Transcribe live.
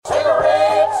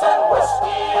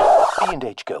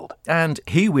Teenage Gold. And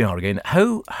here we are again.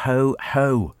 Ho, ho,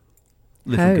 ho.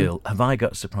 Little Ho. girl, have I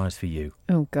got a surprise for you?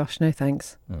 Oh, gosh, no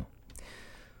thanks. Oh.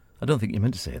 I don't think you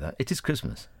meant to say that. It is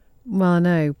Christmas. Well,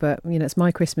 no, but, it's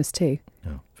my Christmas too.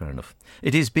 Oh, fair enough.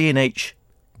 It is B&H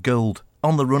Gold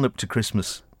on the run-up to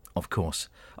Christmas, of course.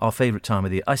 Our favourite time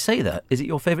of the year. I say that. Is it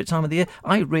your favourite time of the year?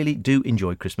 I really do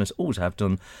enjoy Christmas. Always have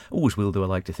done. Always will do, I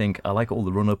like to think. I like all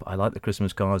the run-up. I like the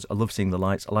Christmas cards. I love seeing the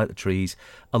lights. I like the trees.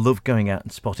 I love going out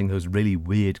and spotting those really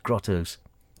weird grottos.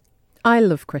 I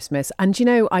love Christmas. And,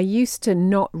 I used to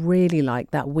not really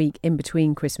like that week in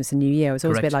between Christmas and New Year. I was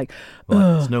always a bit like,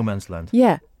 well, it's no man's land.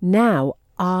 Yeah. Now,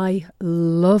 I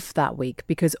love that week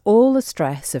because all the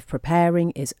stress of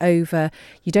preparing is over.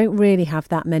 You don't really have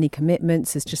that many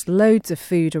commitments. There's just loads of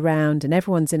food around and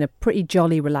everyone's in a pretty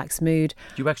jolly, relaxed mood.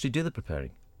 Do you actually do the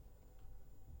preparing?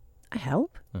 I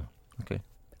help. Oh, okay.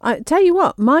 I tell you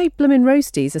what, my blooming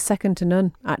roasties are second to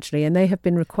none, actually, and they have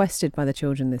been requested by the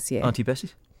children this year. Auntie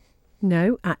Bessie's?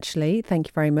 No, actually, thank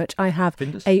you very much. I have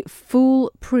Finders? a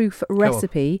foolproof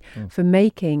recipe for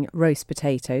making roast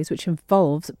potatoes, which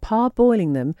involves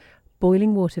parboiling them,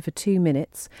 boiling water for 2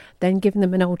 minutes, then giving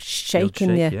them an old shake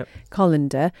in the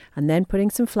colander, and then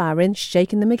putting some flour in,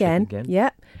 shaking them again.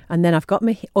 Yep. And then I've got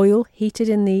my oil heated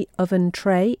in the oven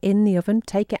tray, in the oven,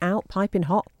 take it out, piping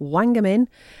hot, wang them in,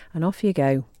 and off you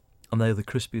go. And they're the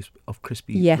crispiest of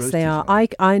crispy Yes, roasties, they are.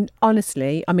 right? I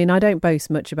honestly, I don't boast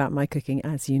much about my cooking,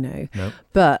 as you know. No.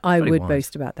 But I Very would wise.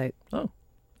 boast about those. Oh.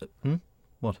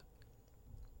 What?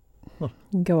 You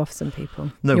can go off some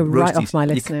people. No, You're right roasties. off my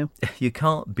list now. You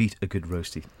can't beat a good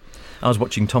roastie. I was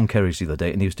watching Tom Kerridge the other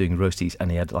day and he was doing roasties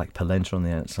and he had like polenta on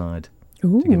the outside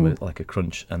to give them like a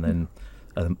crunch and then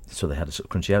so they had a sort of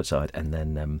crunchy outside and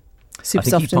then Super I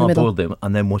think soft he in the middle. parboiled them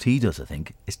and then what he does I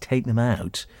think is take them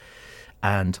out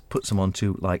and puts them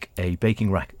onto like a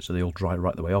baking rack so they all dry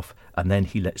right the way off and then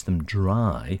he lets them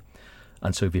dry.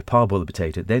 And so if you parboil the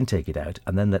potato, then take it out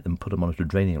and then let them put them onto a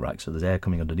draining rack so there's air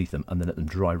coming underneath them and then let them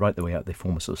dry right the way out. They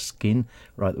form a sort of skin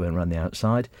right the way around the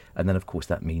outside. And then, of course,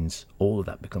 that means all of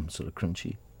that becomes sort of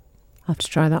crunchy. I'll have to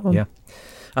try that one. Yeah.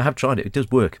 I have tried it. It does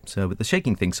work. So but the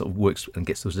shaking thing sort of works and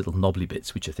gets those little knobbly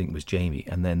bits, which I think was Jamie.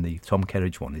 And then the Tom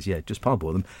Kerridge one is, just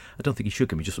parboil them. I don't think he shook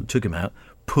them. He just sort of took them out,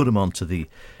 put them onto the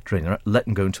draining rack, let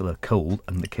them go until they're cold,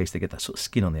 and in the case they get that sort of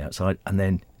skin on the outside, and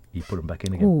then you put them back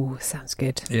in again. Ooh, sounds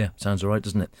good. Yeah, sounds all right,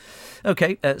 doesn't it?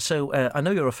 Okay, so I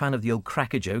know you're a fan of the old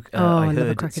cracker joke. I love a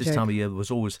heard cracker this joke. time of year was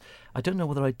always... I don't know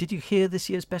whether did you hear this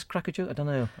year's best cracker joke? I don't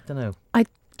know.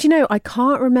 Do you know, I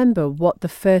can't remember what the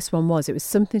first one was. It was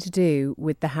something to do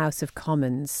with the House of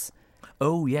Commons.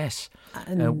 Oh, yes.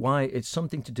 Why? It's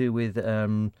something to do with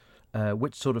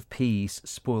which sort of peas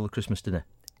spoil the Christmas dinner.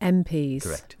 MPs.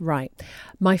 Correct. Right.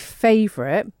 My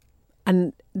favourite,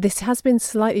 and this has been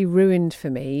slightly ruined for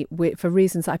me for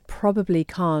reasons I probably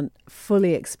can't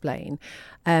fully explain,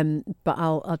 but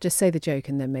I'll just say the joke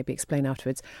and then maybe explain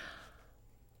afterwards.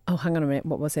 Oh, hang on a minute.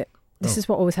 What was it? This is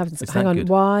what always happens. Is Hang that on. good?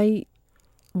 Why?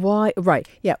 Right.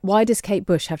 Yeah. Why does Kate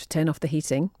Bush have to turn off the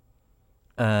heating?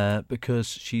 Because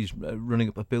she's running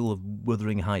up a bill of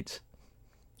Wuthering Heights.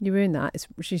 You ruined that.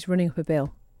 She's running up a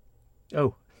bill.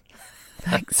 Oh.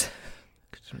 Thanks.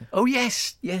 Oh,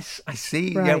 yes, I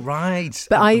see. Right. Yeah, right.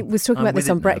 But I was talking I'm about this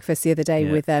with on it now. breakfast the other day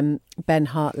with Ben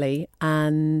Hartley,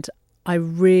 and I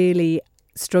really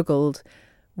struggled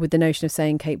with the notion of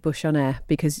saying Kate Bush on air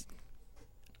because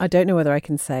I don't know whether I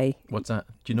can say... What's that?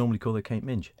 Do you normally call her Kate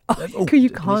Minge? You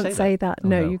can't say that. Oh,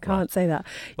 No, you can't say that.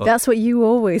 Well, that's what you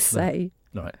always say.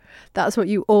 Right. That's what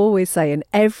you always say. And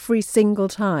every single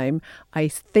time I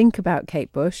think about Kate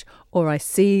Bush or I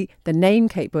see the name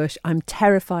Kate Bush, I'm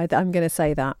terrified that I'm going to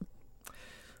say that.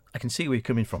 I can see where you're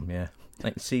coming from, yeah. I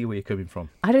can see where you're coming from.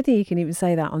 I don't think you can even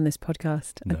say that on this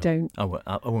podcast. No, I don't.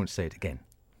 I won't say it again.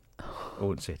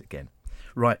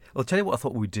 Right, I'll tell you what I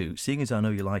thought we'd do. Seeing as I know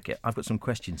you like it, I've got some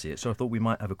questions here. So I thought we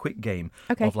might have a quick game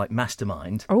of like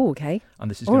Mastermind. Oh, okay. And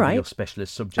this is going to be your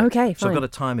specialist subject. Okay, So I've fine. got a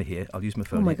timer here. I'll use my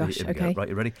phone. Oh my Here gosh, we go. okay. Right,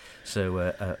 you ready? So,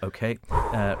 okay.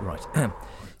 Right.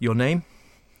 Your name?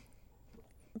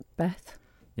 Beth,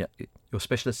 Yeah. Your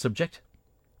specialist subject?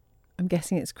 I'm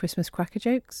guessing it's Christmas cracker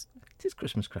jokes. It is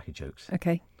Christmas cracker jokes.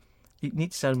 Okay. You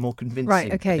need to sound more convincing.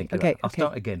 Right, I okay, think. okay. I'll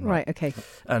start again. Right, okay.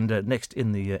 And next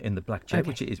in the black chair, Okay.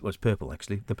 which was purple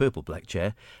actually, the purple black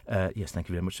chair. Yes, thank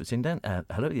you very much for sitting down.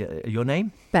 Hello, your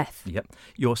name? Beth, Yep.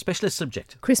 Your specialist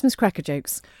subject? Christmas cracker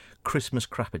jokes. Christmas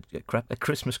cracker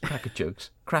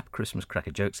jokes. Crap Christmas cracker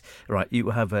jokes. Right,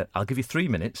 you have. I'll give you 3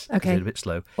 minutes. 'Cause Okay. It's a bit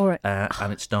slow. All right.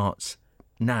 And it starts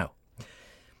now.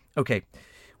 Okay.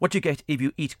 What do you get if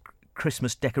you eat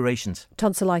Christmas decorations?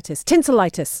 Tonsillitis.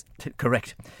 Tinselitis.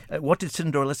 Correct. What did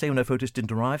Cinderella say when her photos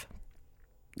didn't arrive?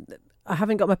 I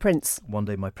haven't got my prince. One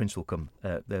day my prince will come.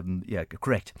 Yeah,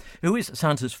 correct. Who is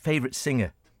Santa's favourite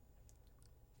singer?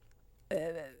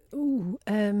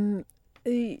 Can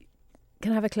I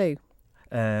have a clue?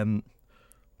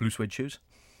 Blue suede shoes.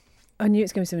 I knew it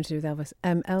was going to be something to do with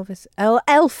Elvis.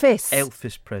 Elvis.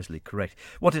 Elvis Presley, correct.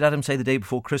 What did Adam say the day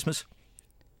before Christmas?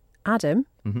 Adam?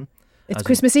 Mm-hmm. It's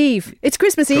Christmas Eve. It's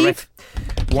Christmas correct.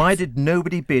 Eve. Why did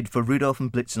nobody bid for Rudolph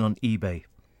and Blitzen on eBay?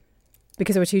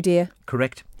 Because they were too dear.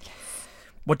 Correct.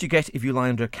 What do you get if you lie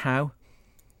under a cow?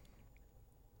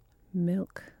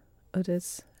 Milk.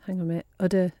 Udders. Hang on a minute.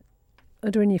 Udder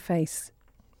in your face.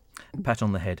 Pat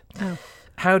on the head. Oh.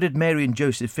 How did Mary and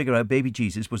Joseph figure out baby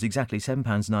Jesus was exactly 7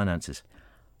 pounds 9 ounces?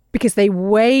 Because they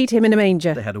weighed him in a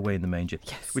manger. They had a weigh in the manger.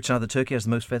 Yes. Which side of the turkey has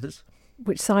the most feathers?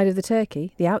 Which side of the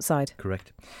turkey? The outside.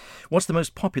 Correct. What's the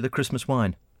most popular Christmas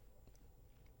wine?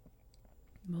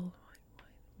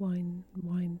 Wine.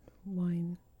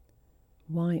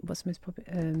 What's the most popular?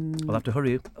 I'll have to hurry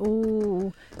you.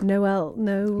 Oh, Noel,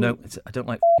 no. No, I don't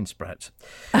like sprouts.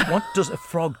 What does a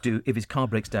frog do if his car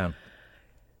breaks down?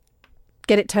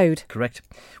 Get it towed. Correct.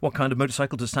 What kind of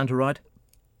motorcycle does Santa ride?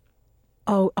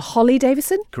 Oh, a Holly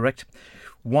Davidson? Correct.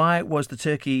 Why was the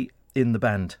turkey in the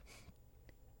band?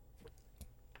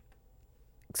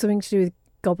 Something to do with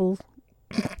gobble.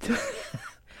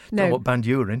 No. What band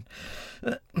you were in?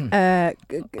 I'll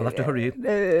have to hurry you.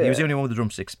 He was the only one with the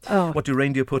drumsticks. Oh. What do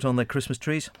reindeer put on their Christmas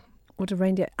trees? What do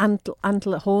reindeer?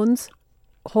 Antler horns.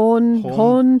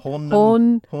 Ornaments.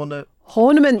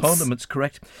 Ornaments,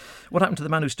 correct. What happened to the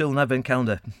man who stole an advent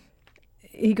calendar?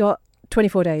 He got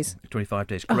 24 days. 25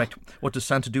 days, correct. Oh. What does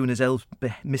Santa do when his elves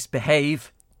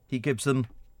misbehave? He gives them...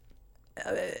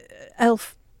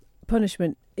 elf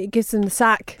punishment. It gives them the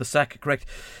sack. The sack, correct.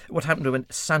 What happened when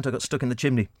Santa got stuck in the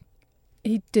chimney?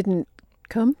 He didn't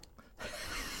come.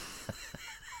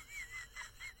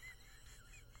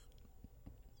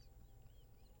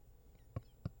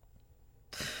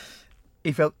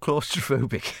 He felt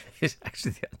claustrophobic, is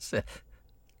actually the answer.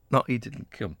 Not he didn't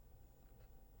come.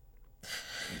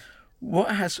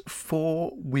 What has 4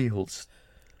 wheels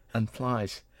and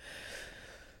flies?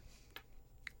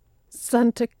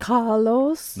 Santa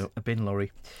Carlos? No, a bin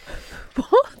lorry.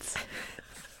 What?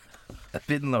 A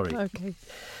bin lorry. Okay.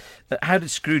 How did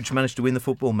Scrooge manage to win the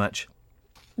football match?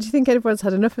 Do you think anyone's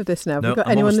had enough of this now? No, We've got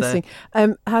I'm anyone almost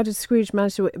listening. How did Scrooge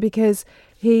manage to win? Because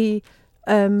he...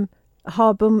 humbug.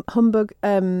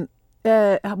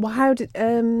 How did...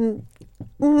 The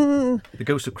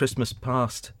Ghost of Christmas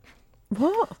Past.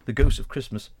 What? The Ghost of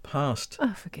Christmas Past.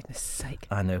 Oh, for goodness sake.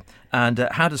 I know. And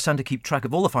how does Santa keep track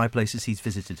of all the 5 places he's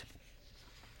visited?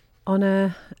 On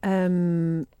a...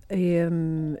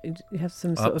 you have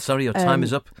some sort of... Sorry, your time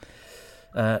is up.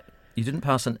 You didn't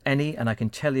pass on any, and I can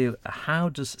tell you, how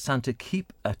does Santa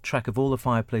keep a track of all the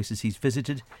 5 places he's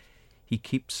visited? He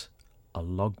keeps a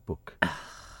logbook.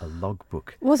 A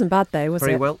logbook. It wasn't bad though, was it?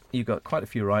 Very well. You got quite a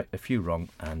few right, a few wrong,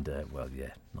 and well,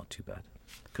 yeah, not too bad.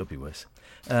 Could be worse.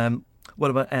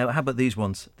 What about? How about these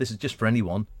ones? This is just for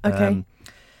anyone. Okay.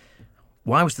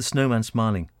 Why was the snowman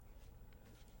smiling?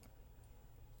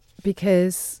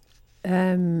 Because it's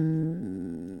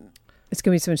going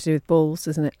to be something to do with balls,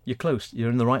 isn't it? You're close.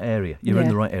 You're in the right area. You're in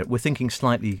the right area. We're thinking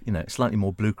slightly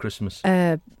more Blue Christmas.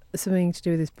 Something to do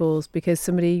with his balls because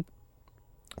somebody.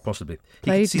 Possibly.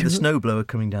 He could see the snowblower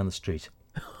coming down the street.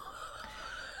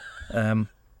 That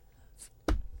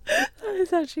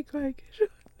is actually quite good.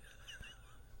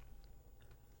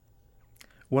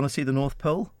 Want to see the North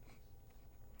Pole?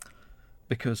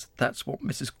 Because that's what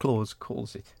Mrs. Claus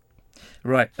calls it.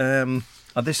 Right.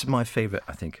 This is my favourite,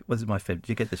 I think. What is my favourite?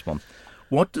 Do you get this one?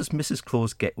 What does Mrs.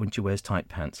 Claus get when she wears tight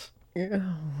pants? I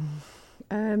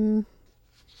don't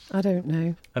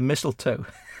know. A mistletoe.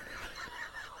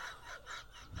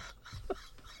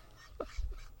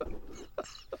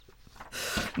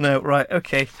 No, right,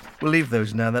 okay. We'll leave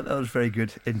those now. That was very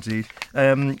good indeed.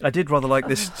 I did rather like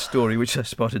this story, which I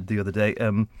spotted the other day.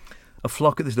 A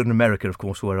flock, this is in America, of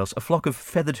course, where else? A flock of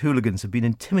feathered hooligans have been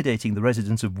intimidating the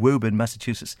residents of Woburn,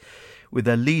 Massachusetts, with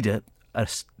their leader, a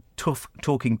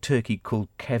tough-talking turkey called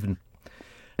Kevin.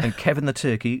 And Kevin the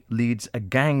turkey leads a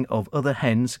gang of other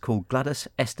hens called Gladys,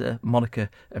 Esther, Monica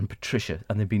and Patricia,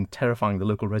 and they've been terrifying the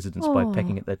local residents by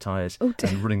pecking at their tyres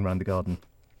and running around the garden.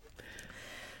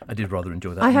 I did rather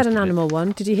enjoy that. I had an animal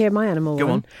one. Did you hear my animal one?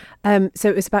 Go on. So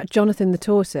it was about Jonathan the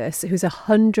tortoise, who's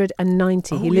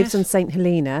 190. He lives on St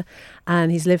Helena,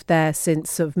 and he's lived there since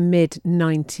sort of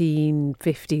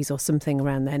mid-1950s or something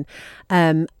around then.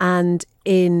 And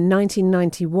in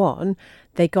 1991,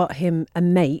 they got him a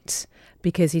mate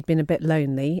because he'd been a bit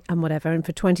lonely and whatever. And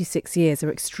for 26 years, they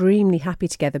were extremely happy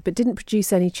together, but didn't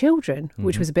produce any children,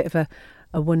 which was a bit of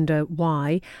a wonder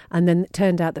why. And then it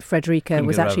turned out that Frederica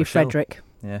was actually Frederick.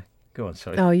 Yeah, go on,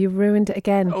 sorry. Oh, you ruined it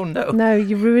again. Oh, no. No,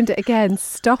 you ruined it again.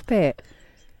 Stop it.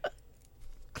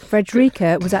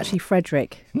 Frederica was actually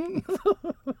Frederick.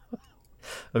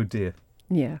 Oh, dear.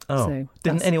 Yeah. Oh, so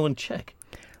didn't anyone check?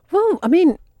 Well, I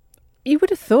mean, you would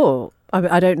have thought.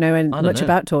 I don't know much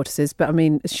about tortoises, but I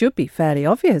mean, it should be fairly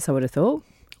obvious, I would have thought.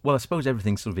 Well, I suppose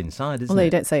everything's sort of inside, isn't Although it?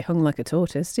 you don't say hung like a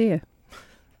tortoise, do you?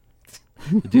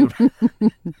 You do.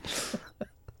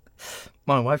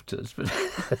 My wife does, but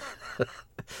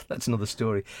that's another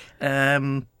story.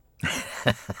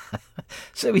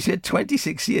 So he said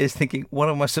 26 years thinking, what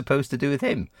am I supposed to do with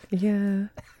him? Yeah.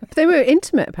 But they were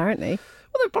intimate, apparently.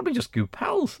 Well, they're probably just good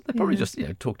pals. They probably just,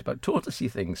 talked about tortoisey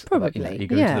things. Probably, About, you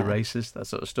going to the races, that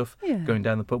sort of stuff. Yeah. Going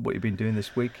down the pub, what you've been doing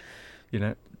this week.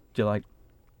 Do you like,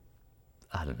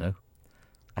 I don't know,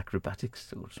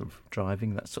 acrobatics or sort of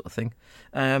driving, that sort of thing.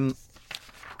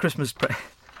 Christmas,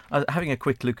 having a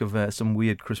quick look of some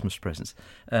weird Christmas presents.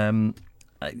 Some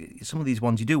of these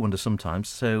ones you do wonder sometimes.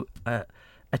 So, a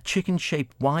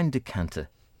chicken-shaped wine decanter.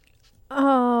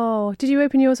 Oh, did you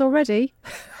open yours already?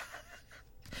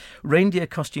 Reindeer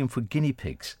costume for guinea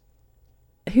pigs.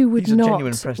 Who would not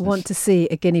want to see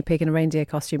a guinea pig in a reindeer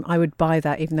costume? I would buy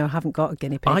that even though I haven't got a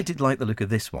guinea pig. I did like the look of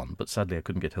this one, but sadly I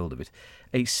couldn't get hold of it.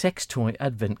 A sex toy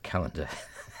advent calendar.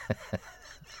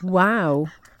 Wow.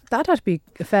 That'd have to be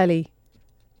a fairly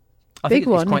big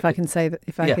one, if I can say that.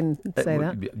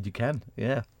 You can,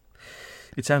 yeah.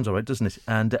 It sounds all right, doesn't it?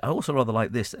 And I also rather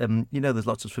like this. There's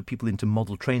lots of for people into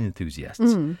model train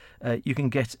enthusiasts. You can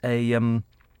get a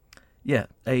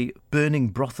burning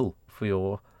brothel for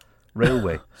your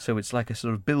railway. So it's like a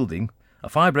sort of building. A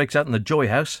fire breaks out in the Joy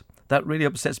House. That really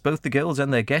upsets both the girls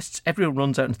and their guests. Everyone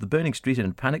runs out into the burning street in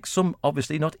a panic, some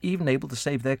obviously not even able to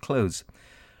save their clothes.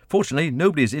 Fortunately,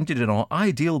 nobody is injured in our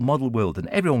ideal model world, and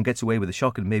everyone gets away with a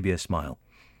shock and maybe a smile.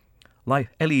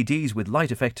 LEDs with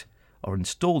light effect are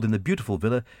installed in the beautiful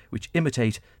villa, which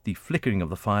imitate the flickering of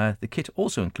the fire. The kit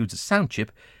also includes a sound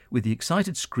chip with the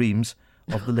excited screams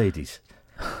of the ladies.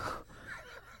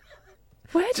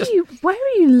 Where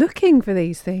are you looking for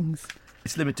these things?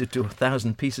 It's limited to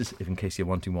 1,000 pieces, if in case you're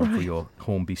wanting one for your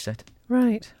Hornby set.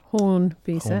 Right,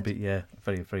 Hornby set. Yeah,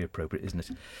 very, very appropriate,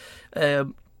 isn't it?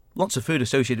 Lots of food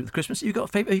associated with Christmas. Have you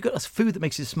got a food that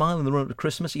makes you smile in the run up to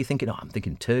Christmas? Are you thinking, I'm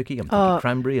thinking turkey, I'm thinking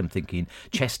cranberry, I'm thinking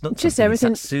chestnuts, just I'm thinking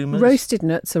everything. satsumas. Roasted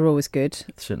nuts are always good.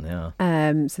 They certainly are.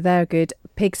 So they're good.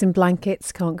 Pigs in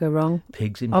blankets, can't go wrong.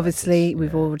 Pigs in Obviously,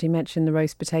 blankets, we've already mentioned the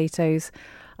roast potatoes.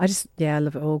 I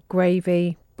love it all.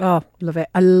 Gravy. Oh, love it.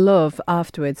 I love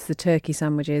afterwards the turkey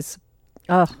sandwiches.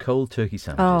 Oh, cold turkey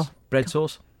sandwiches. Oh, bread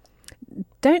sauce?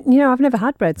 I've never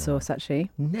had bread sauce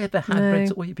actually. Never had bread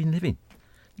sauce? Where you been living?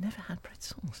 Never had bread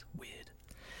sauce. Weird.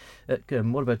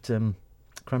 What about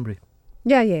cranberry?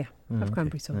 Yeah. Have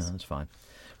cranberry sauce. No, that's fine.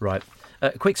 Right.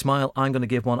 Quick smile. I'm going to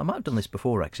give one. I might have done this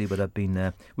before actually, but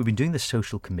we've been doing the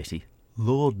social committee.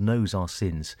 Lord knows our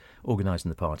sins, organising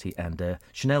the party, and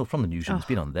Chanel from the newsroom has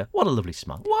been on there. What a lovely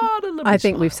smile! I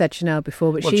think we've said Chanel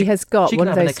before, but she has got one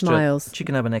of those smiles. She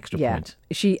can have an extra point.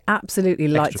 She absolutely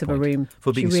lights up a room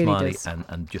for being really smiley does.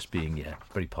 and just being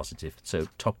very positive. So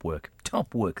top work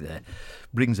there.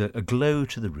 Brings a glow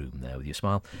to the room there with your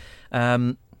smile.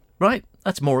 Right,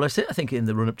 that's more or less it, I think, in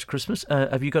the run-up to Christmas.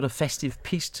 Have you got a festive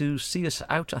piece to see us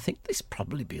out? I think this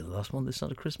probably be the last one this side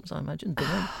of Christmas, I imagine.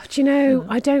 Do you know,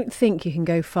 I don't think you can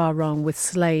go far wrong with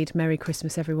Slade, Merry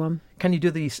Christmas, everyone. Can you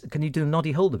do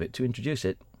Noddy Hold of It to introduce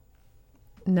it?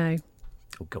 No.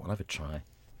 Oh, go on, have a try.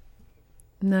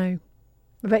 No.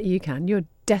 I bet you can. You're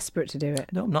desperate to do it.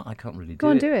 No, I'm not. I can't really do it. Go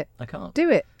on, do it. I can't.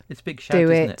 Do it. It's a big shout,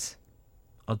 isn't it?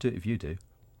 I'll do it if you do.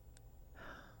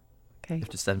 Okay. You have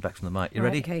to stand back from the mic. You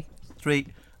ready? Okay. 3,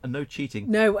 and no cheating.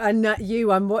 No, and not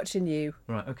you. I'm watching you.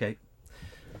 Right, okay.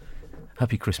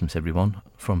 Happy Christmas, everyone.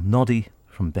 From Noddy,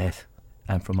 from Beth,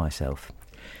 and from myself.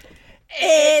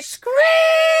 It's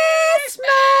Christmas!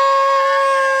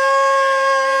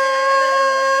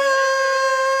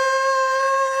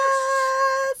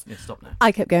 Yeah, stop now.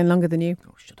 I kept going longer than you.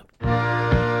 Oh, shut up.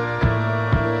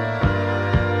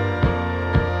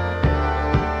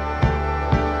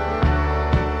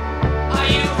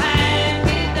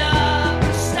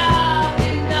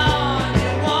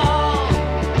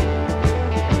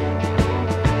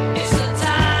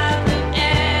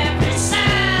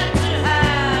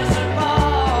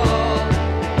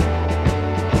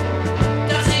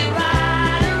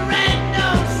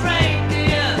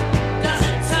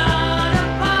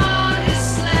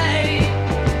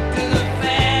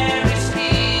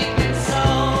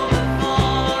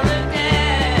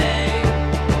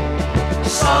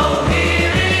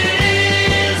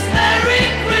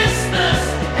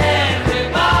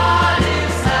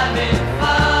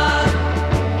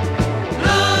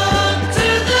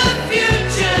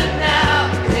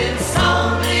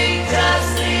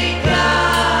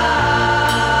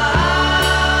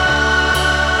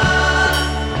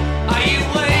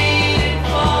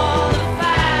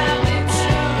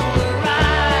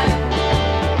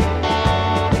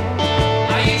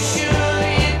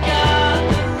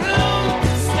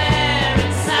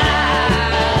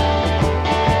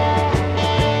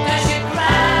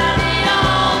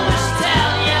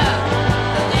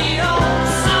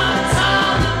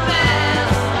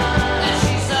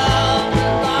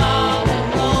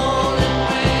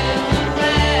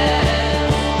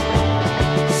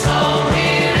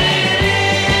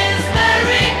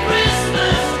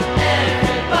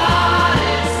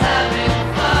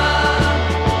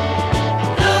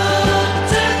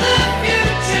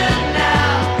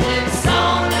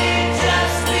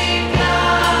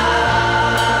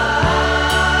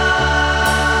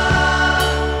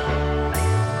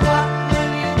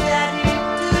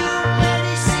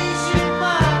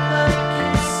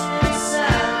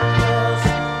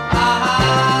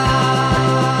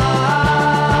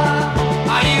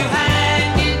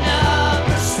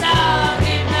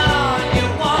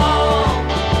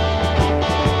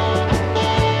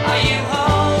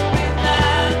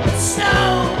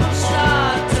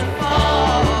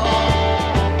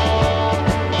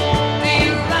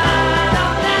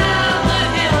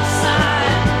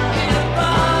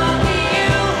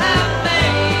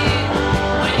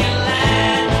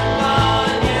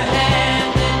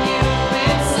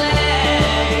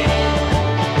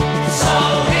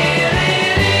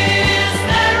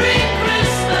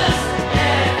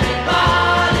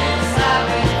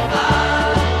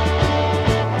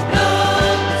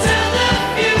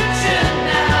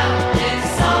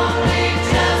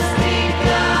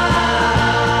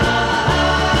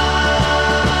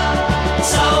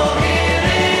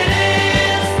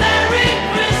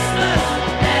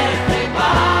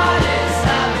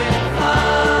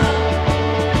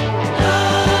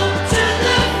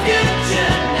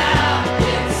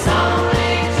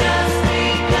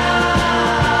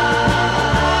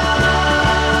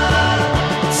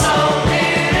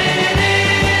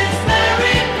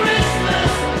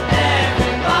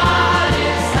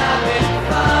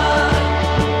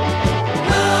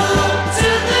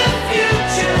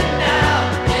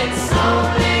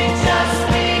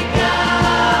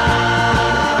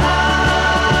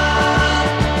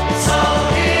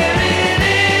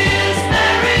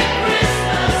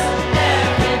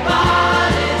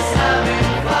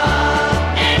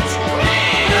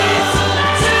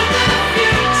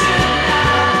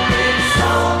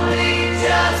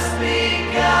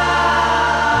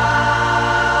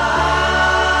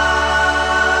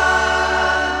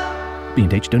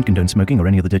 B&H don't condone smoking or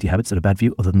any other dirty habits that are bad for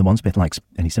you other than the ones Beth likes.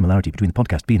 Any similarity between the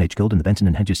podcast B&H Gold and the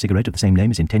Benson & Hedges cigarette of the same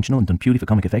name is intentional and done purely for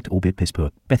comic effect, albeit piss poor.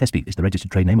 Beth Espy is the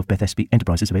registered trade name of Beth Espy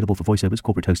Enterprises, available for voiceovers,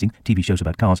 corporate hosting, TV shows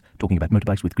about cars, talking about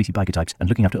motorbikes with greasy biker types, and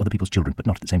looking after other people's children, but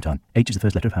not at the same time. H is the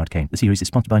first letter of Howard Kane. The series is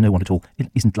sponsored by no one at all. It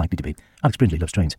isn't likely to be. Alex Brindley loves trains.